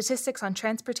says statistics on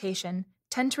transportation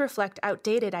tend to reflect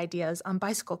outdated ideas on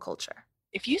bicycle culture.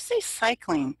 If you say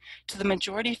cycling to the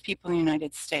majority of people in the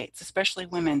United States, especially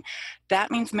women, that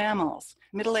means mammals,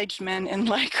 middle-aged men in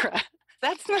Lycra.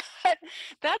 That's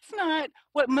not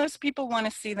what most people want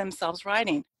to see themselves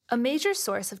riding. A major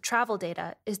source of travel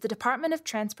data is the Department of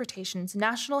Transportation's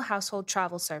National Household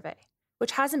Travel Survey,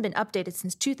 which hasn't been updated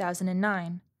since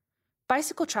 2009.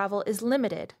 Bicycle travel is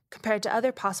limited compared to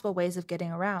other possible ways of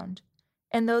getting around.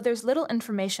 And though there's little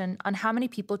information on how many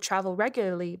people travel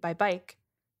regularly by bike,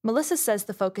 Melissa says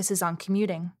the focus is on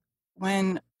commuting.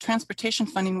 When transportation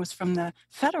funding was from the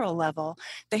federal level,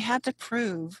 they had to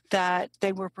prove that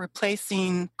they were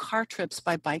replacing car trips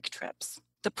by bike trips.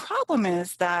 The problem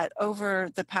is that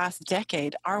over the past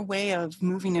decade, our way of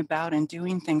moving about and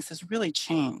doing things has really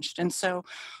changed. And so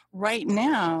right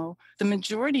now, the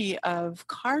majority of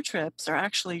car trips are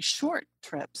actually short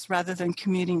trips rather than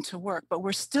commuting to work. But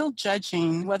we're still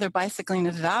judging whether bicycling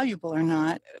is valuable or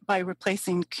not by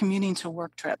replacing commuting to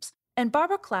work trips. And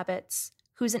Barbara Klabitz,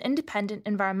 who's an independent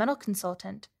environmental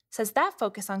consultant, says that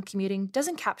focus on commuting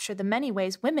doesn't capture the many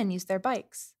ways women use their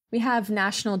bikes. We have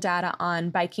national data on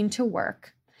biking to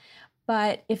work,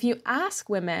 but if you ask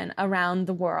women around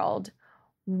the world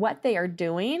what they are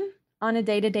doing on a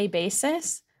day-to-day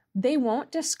basis, they won't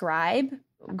describe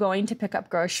going to pick up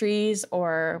groceries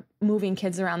or moving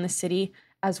kids around the city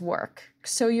as work.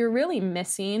 So you're really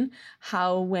missing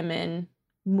how women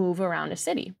move around a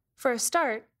city. For a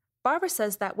start, Barbara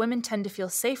says that women tend to feel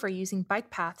safer using bike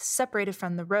paths separated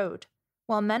from the road,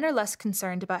 while men are less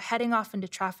concerned about heading off into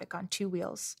traffic on two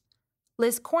wheels.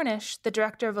 Liz Cornish, the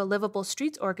director of a livable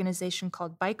streets organization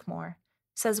called Bike More,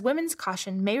 says women's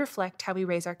caution may reflect how we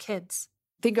raise our kids.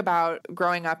 Think about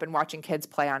growing up and watching kids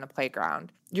play on a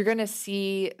playground. You're going to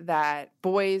see that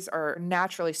boys are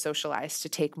naturally socialized to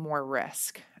take more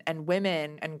risk, and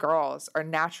women and girls are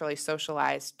naturally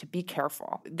socialized to be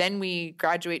careful. Then we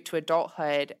graduate to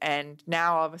adulthood, and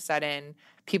now all of a sudden,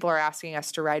 people are asking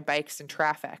us to ride bikes in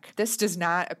traffic. This does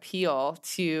not appeal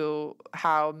to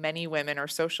how many women are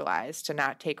socialized to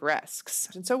not take risks.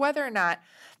 And so whether or not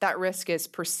that risk is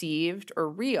perceived or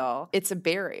real, it's a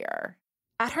barrier.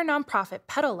 At her nonprofit,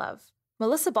 Pedal Love,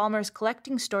 Melissa Balmer is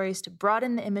collecting stories to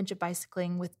broaden the image of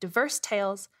bicycling with diverse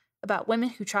tales about women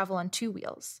who travel on two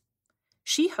wheels.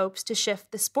 She hopes to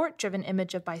shift the sport-driven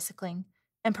image of bicycling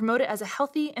and promote it as a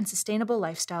healthy and sustainable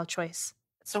lifestyle choice.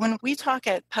 So when we talk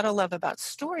at Pedal Love about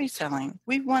storytelling,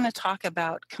 we want to talk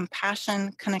about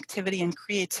compassion, connectivity, and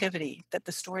creativity that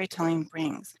the storytelling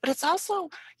brings. But it's also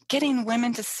getting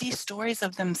women to see stories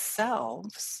of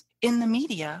themselves in the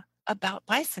media about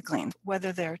bicycling,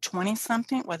 whether they're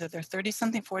 20-something, whether they're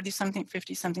 30-something, 40-something,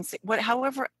 50-something,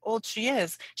 however old she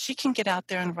is, she can get out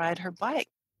there and ride her bike.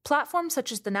 Platforms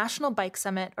such as the National Bike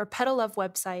Summit or Pedal Love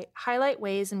website highlight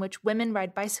ways in which women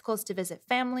ride bicycles to visit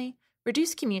family,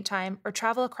 reduce commute time, or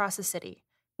travel across a city,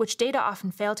 which data often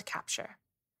fail to capture.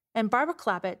 And Barbara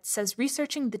Clabbett says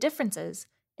researching the differences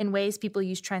in ways people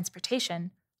use transportation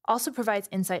also provides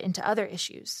insight into other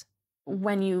issues.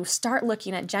 When you start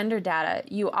looking at gender data,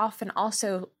 you often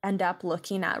also end up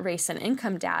looking at race and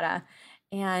income data,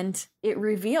 and it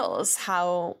reveals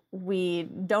how we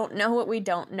don't know what we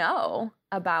don't know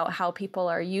about how people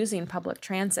are using public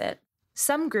transit.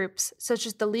 Some groups, such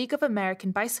as the League of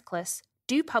American Bicyclists,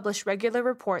 do publish regular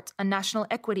reports on national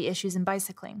equity issues in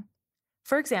bicycling.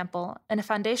 For example, in a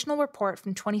foundational report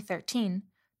from 2013,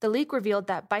 the League revealed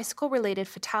that bicycle-related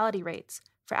fatality rates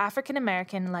for African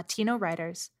American and Latino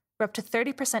riders were up to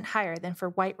 30% higher than for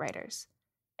white riders.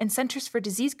 And Centers for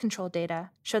Disease Control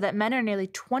data show that men are nearly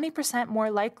 20% more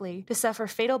likely to suffer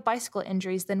fatal bicycle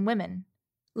injuries than women.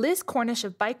 Liz Cornish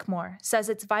of Bike More says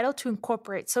it's vital to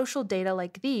incorporate social data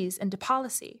like these into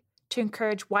policy to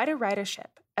encourage wider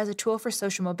ridership as a tool for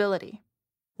social mobility.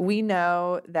 We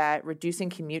know that reducing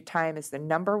commute time is the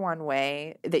number one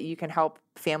way that you can help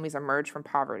families emerge from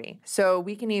poverty. So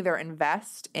we can either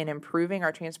invest in improving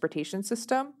our transportation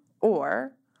system,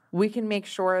 or we can make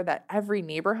sure that every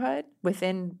neighborhood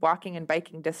within walking and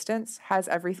biking distance has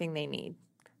everything they need: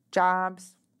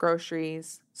 jobs,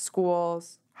 groceries,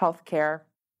 schools, healthcare.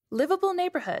 Livable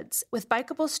neighborhoods with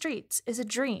bikeable streets is a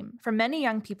dream for many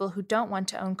young people who don't want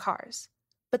to own cars.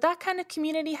 But that kind of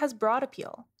community has broad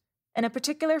appeal, and a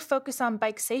particular focus on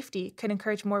bike safety could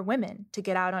encourage more women to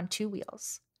get out on two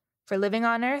wheels. For Living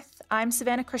on Earth, I'm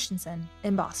Savannah Christensen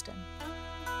in Boston.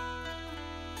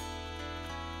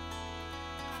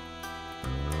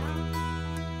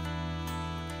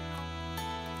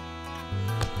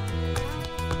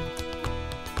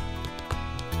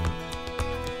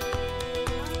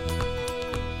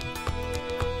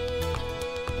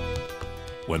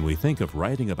 When we think of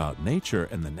writing about nature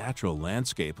and the natural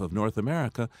landscape of North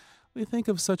America, we think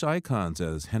of such icons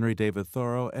as Henry David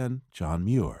Thoreau and John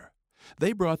Muir.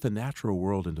 They brought the natural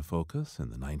world into focus in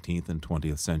the 19th and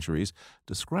 20th centuries,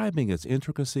 describing its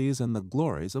intricacies and the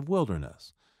glories of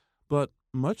wilderness. But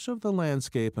much of the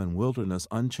landscape and wilderness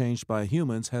unchanged by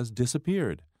humans has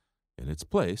disappeared. In its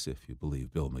place, if you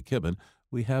believe Bill McKibben,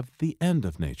 we have the end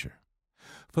of nature.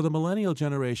 For the millennial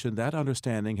generation, that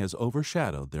understanding has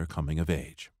overshadowed their coming of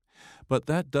age. But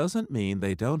that doesn't mean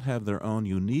they don't have their own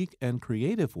unique and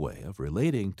creative way of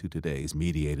relating to today's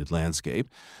mediated landscape,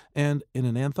 and in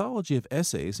an anthology of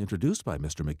essays introduced by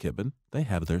Mr. McKibben, they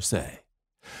have their say.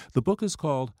 The book is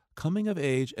called Coming of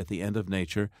Age at the End of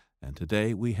Nature, and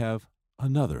today we have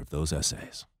another of those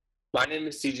essays. My name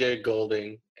is CJ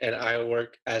Golding, and I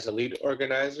work as a lead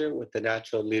organizer with the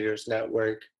Natural Leaders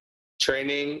Network,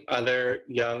 training other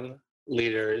young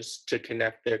leaders to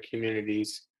connect their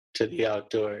communities to the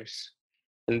outdoors.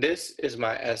 And this is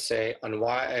my essay on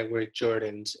why I wear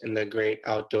Jordans in the great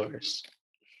outdoors.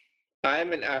 I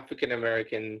am an African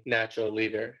American natural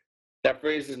leader. That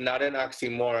phrase is not an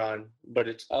oxymoron, but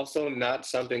it's also not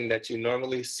something that you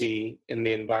normally see in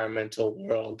the environmental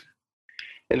world.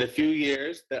 In the few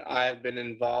years that I have been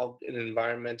involved in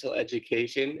environmental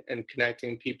education and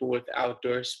connecting people with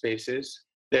outdoor spaces,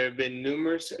 there have been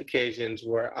numerous occasions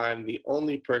where I'm the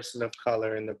only person of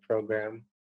color in the program,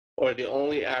 or the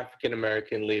only African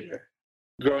American leader.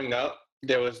 Growing up,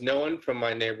 there was no one from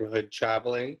my neighborhood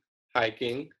traveling,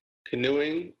 hiking,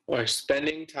 canoeing, or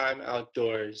spending time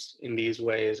outdoors in these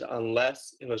ways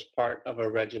unless it was part of a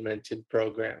regimented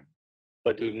program.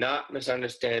 But do not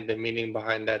misunderstand the meaning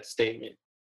behind that statement.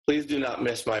 Please do not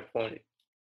miss my point.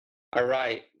 I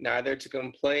write neither to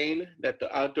complain that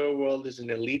the outdoor world is an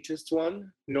elitist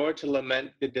one, nor to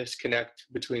lament the disconnect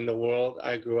between the world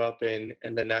I grew up in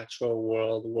and the natural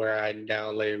world where I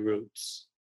now lay roots.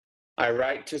 I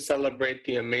write to celebrate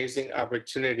the amazing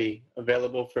opportunity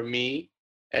available for me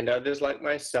and others like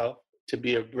myself to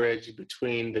be a bridge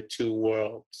between the two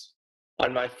worlds.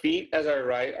 On my feet as I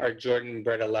write are Jordan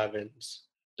Bred 11s,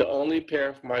 the only pair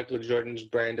of Michael Jordan's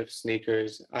brand of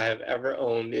sneakers I have ever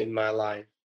owned in my life.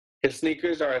 His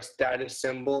sneakers are a status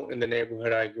symbol in the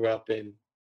neighborhood I grew up in,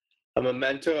 a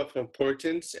memento of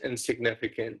importance and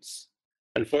significance.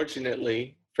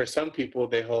 Unfortunately, for some people,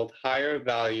 they hold higher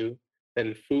value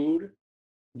than food,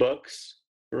 books,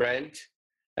 rent,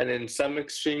 and in some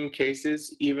extreme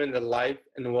cases, even the life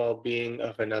and well-being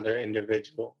of another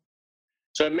individual.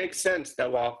 So it makes sense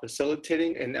that while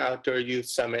facilitating an outdoor youth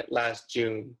summit last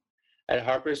June at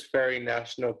Harpers Ferry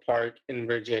National Park in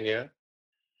Virginia,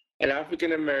 an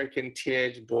African-American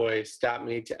teenage boy stopped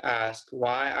me to ask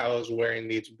why I was wearing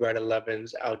these Bred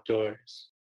 11s outdoors.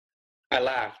 I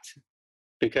laughed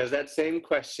because that same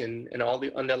question and all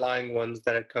the underlying ones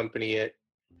that accompany it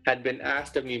had been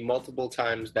asked of me multiple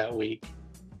times that week.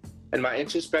 And my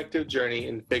introspective journey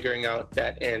in figuring out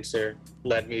that answer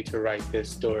led me to write this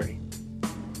story.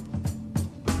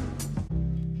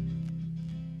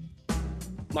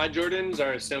 My Jordans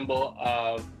are a symbol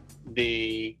of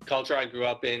the culture I grew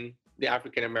up in, the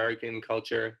African-American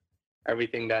culture,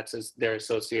 everything they're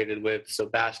associated with. So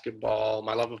basketball,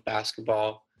 my love of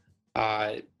basketball,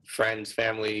 friends,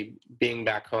 family, being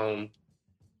back home.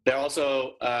 They're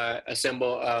also a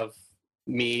symbol of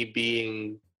me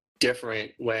being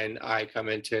different when I come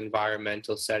into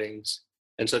environmental settings.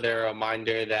 And so they're a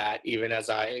reminder that even as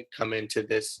I come into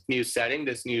this new setting,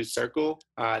 this new circle,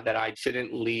 that I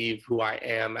shouldn't leave who I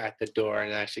am at the door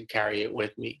and I should carry it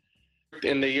with me.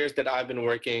 In the years that I've been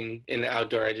working in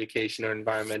outdoor education or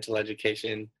environmental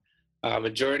education,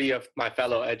 majority of my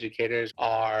fellow educators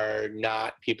are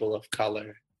not people of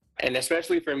color. And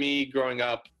especially for me growing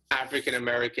up,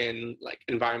 African-American, like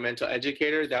environmental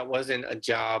educator, that wasn't a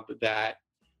job that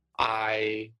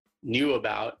I knew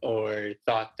about or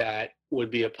thought that would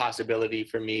be a possibility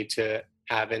for me to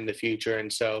have in the future.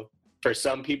 And so for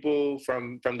some people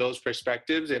from those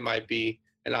perspectives, it might be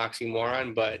an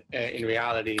oxymoron, but in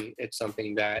reality, it's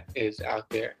something that is out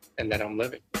there and that I'm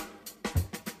living.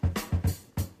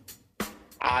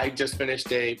 I just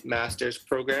finished a master's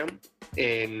program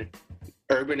in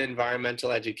urban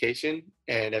environmental education.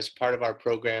 And as part of our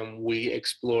program, we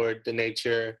explored the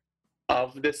nature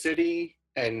of the city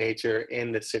and nature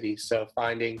in the city. So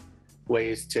finding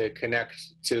ways to connect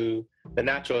to the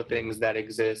natural things that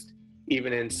exist,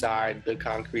 even inside the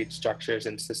concrete structures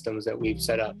and systems that we've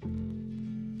set up.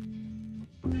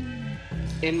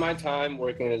 In my time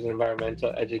working as an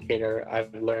environmental educator,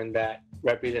 I've learned that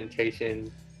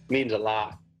representation means a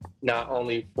lot, not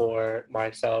only for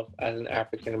myself as an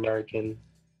African-American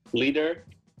leader,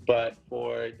 but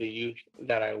for the youth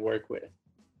that I work with.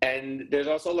 And there's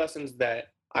also lessons that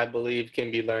I believe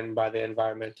can be learned by the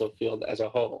environmental field as a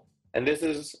whole. And this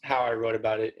is how I wrote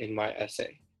about it in my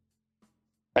essay.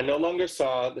 I no longer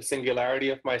saw the singularity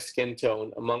of my skin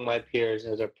tone among my peers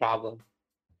as a problem,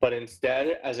 but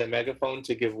instead as a megaphone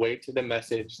to give weight to the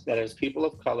message that as people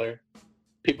of color,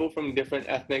 people from different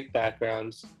ethnic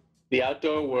backgrounds, the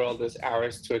outdoor world is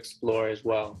ours to explore as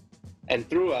well. And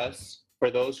through us, for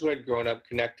those who had grown up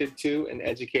connected to and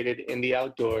educated in the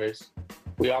outdoors,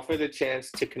 we offer the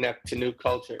chance to connect to new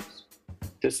cultures,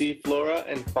 to see flora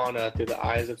and fauna through the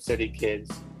eyes of city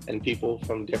kids and people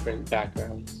from different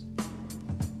backgrounds.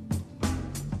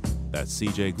 That's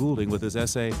C.J. Goulding with his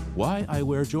essay, Why I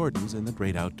Wear Jordans in the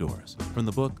Great Outdoors, from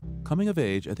the book Coming of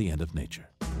Age at the End of Nature.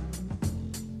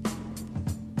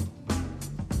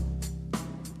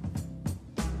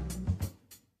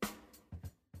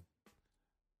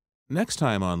 Next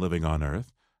time on Living on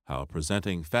Earth, how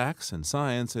presenting facts and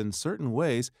science in certain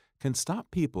ways can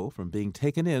stop people from being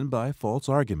taken in by false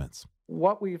arguments.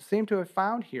 What we seem to have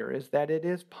found here is that it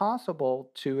is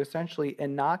possible to essentially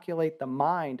inoculate the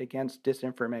mind against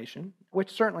disinformation, which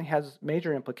certainly has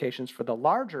major implications for the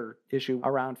larger issue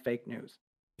around fake news.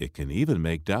 It can even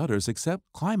make doubters accept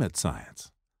climate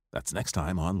science. That's next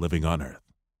time on Living on Earth.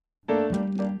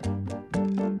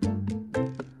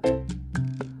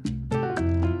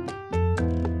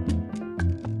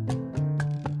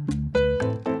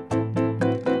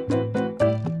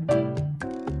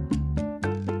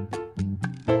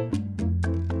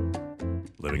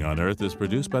 Living on Earth is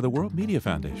produced by the World Media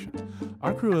Foundation.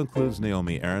 Our crew includes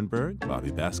Naomi Ehrenberg,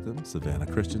 Bobby Bascom, Savannah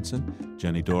Christensen,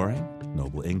 Jenny Doring,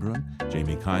 Noble Ingram,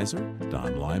 Jamie Kaiser,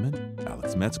 Don Lyman,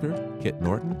 Alex Metzger, Kit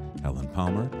Norton, Helen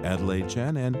Palmer, Adelaide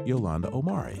Chen, and Yolanda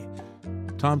Omari.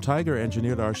 Tom Tiger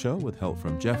engineered our show with help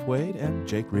from Jeff Wade and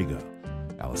Jake Rigo.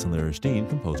 Allison Lirish-Dean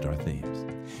composed our themes.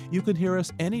 You can hear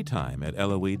us anytime at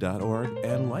LOE.org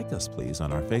and like us, please,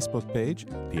 on our Facebook page,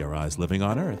 PRI's Living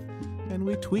on Earth. And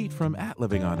we tweet from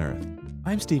 @LivingOnEarth.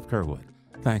 I'm Steve Curwood.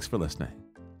 Thanks for listening.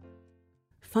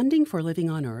 Funding for Living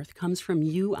on Earth comes from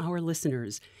you, our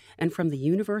listeners, and from the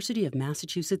University of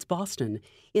Massachusetts Boston,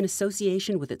 in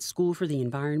association with its School for the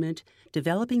Environment,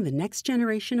 developing the next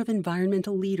generation of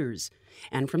environmental leaders,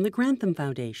 and from the Grantham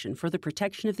Foundation for the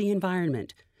Protection of the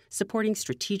Environment, supporting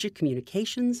strategic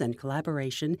communications and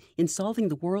collaboration in solving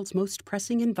the world's most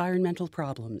pressing environmental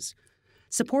problems.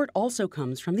 Support also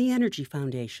comes from the Energy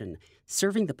Foundation,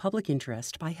 serving the public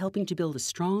interest by helping to build a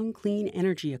strong, clean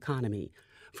energy economy,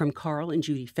 from Carl and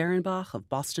Judy Fehrenbach of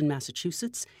Boston,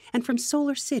 Massachusetts, and from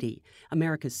Solar City,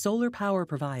 America's solar power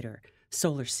provider.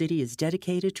 Solar City is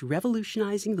dedicated to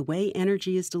revolutionizing the way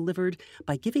energy is delivered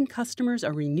by giving customers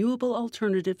a renewable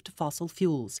alternative to fossil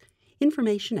fuels.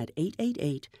 Information at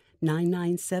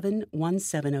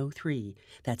 888-997-1703.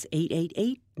 That's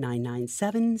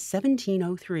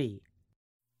 888-997-1703.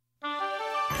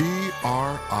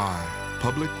 PRI,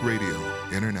 Public Radio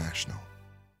International.